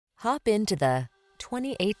Hop into the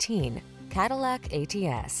 2018 Cadillac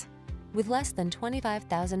ATS. With less than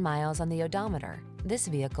 25,000 miles on the odometer, this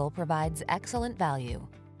vehicle provides excellent value.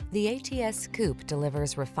 The ATS Coupe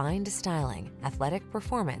delivers refined styling, athletic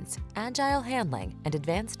performance, agile handling, and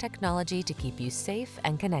advanced technology to keep you safe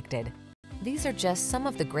and connected. These are just some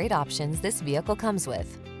of the great options this vehicle comes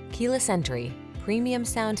with: keyless entry, premium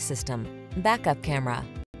sound system, backup camera,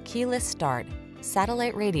 keyless start,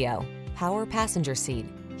 satellite radio, power passenger seat,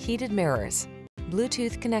 heated mirrors,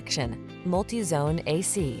 Bluetooth connection, multi-zone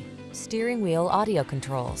AC, steering wheel audio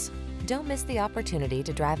controls. Don't miss the opportunity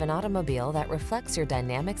to drive an automobile that reflects your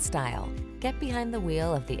dynamic style. Get behind the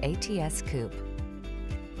wheel of the ATS Coupe.